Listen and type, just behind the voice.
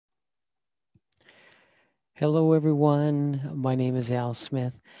Hello, everyone. My name is Al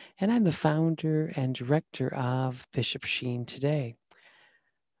Smith, and I'm the founder and director of Bishop Sheen today.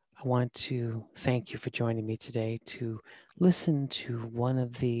 I want to thank you for joining me today to listen to one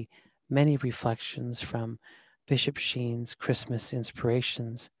of the many reflections from Bishop Sheen's Christmas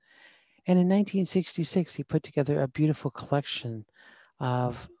inspirations. And in 1966, he put together a beautiful collection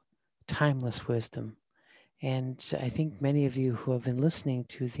of timeless wisdom. And I think many of you who have been listening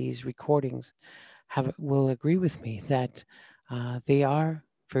to these recordings will agree with me that they are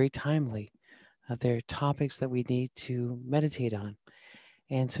very timely. They're topics that we need to meditate on.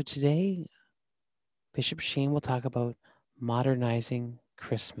 And so today, Bishop Sheen will talk about modernizing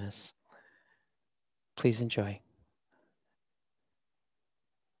Christmas. Please enjoy.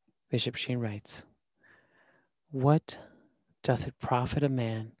 Bishop Sheen writes, "What doth it profit a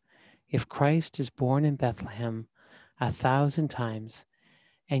man if Christ is born in Bethlehem 1,000 times,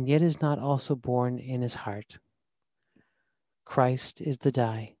 and yet is not also born in his heart? Christ is the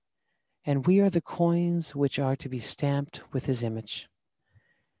die, and we are the coins which are to be stamped with his image.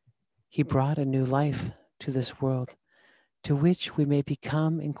 He brought a new life to this world, to which we may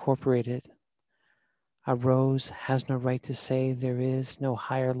become incorporated. A rose has no right to say there is no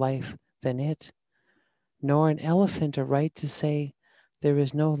higher life than it, nor an elephant a right to say there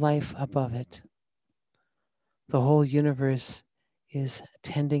is no life above it. The whole universe is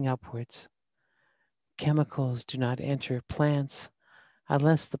tending upwards. Chemicals do not enter plants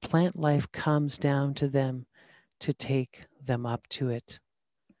unless the plant life comes down to them to take them up to it.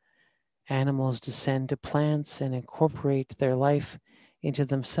 Animals descend to plants and incorporate their life into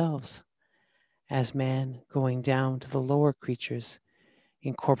themselves, as man, going down to the lower creatures,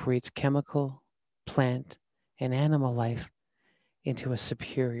 incorporates chemical, plant, and animal life into a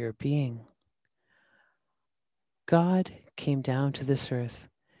superior being. God came down to this earth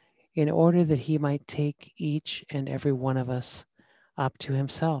in order that he might take each and every one of us up to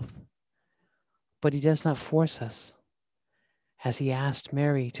himself. But he does not force us. As he asked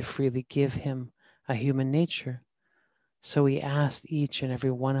Mary to freely give him a human nature, so he asked each and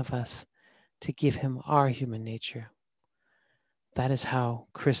every one of us to give him our human nature. That is how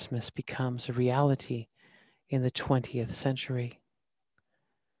Christmas becomes a reality in the 20th century.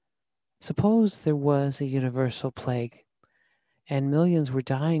 Suppose there was a universal plague and millions were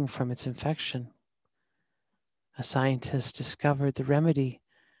dying from its infection. A scientist discovered the remedy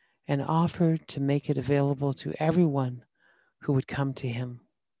and offered to make it available to everyone who would come to him.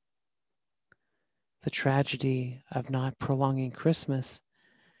 The tragedy of not prolonging Christmas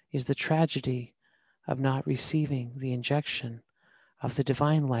is the tragedy of not receiving the injection of the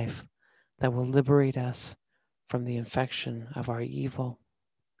divine life that will liberate us from the infection of our evil.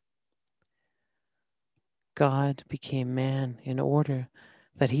 God became man in order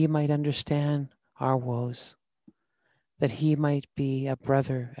that he might understand our woes, that he might be a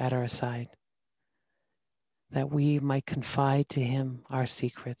brother at our side, that we might confide to him our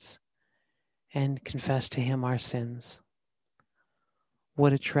secrets and confess to him our sins.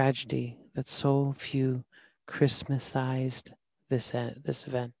 What a tragedy that so few Christmasized this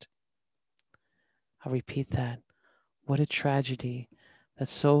event. I'll repeat that. What a tragedy that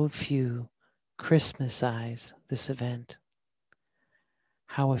so few Christmasize this event.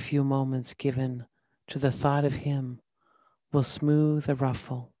 How a few moments given to the thought of him will smooth a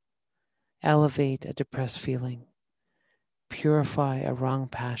ruffle, elevate a depressed feeling, purify a wrong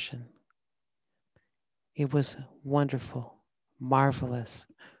passion. It was wonderful, marvelous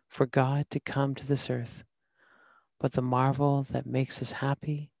for God to come to this earth, but the marvel that makes us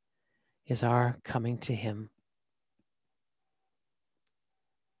happy is our coming to him.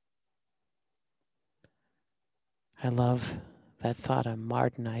 I love that thought of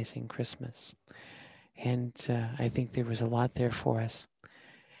modernizing Christmas. And I think there was a lot there for us.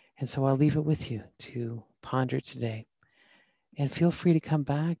 And so I'll leave it with you to ponder today. And feel free to come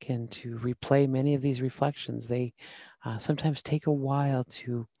back and to replay many of these reflections. They sometimes take a while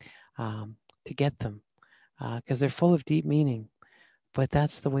to get them because they're full of deep meaning. But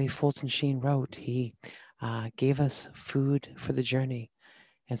that's the way Fulton Sheen wrote. He gave us food for the journey.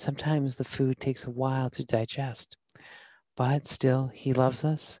 And sometimes the food takes a while to digest. But still, he loves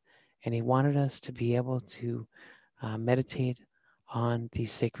us and he wanted us to be able to meditate on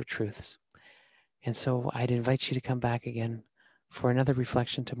these sacred truths. And so I'd invite you to come back again for another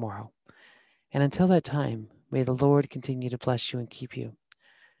reflection tomorrow. And until that time, may the Lord continue to bless you and keep you.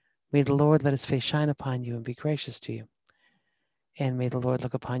 May the Lord let his face shine upon you and be gracious to you. And may the Lord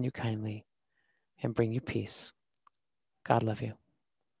look upon you kindly and bring you peace. God love you.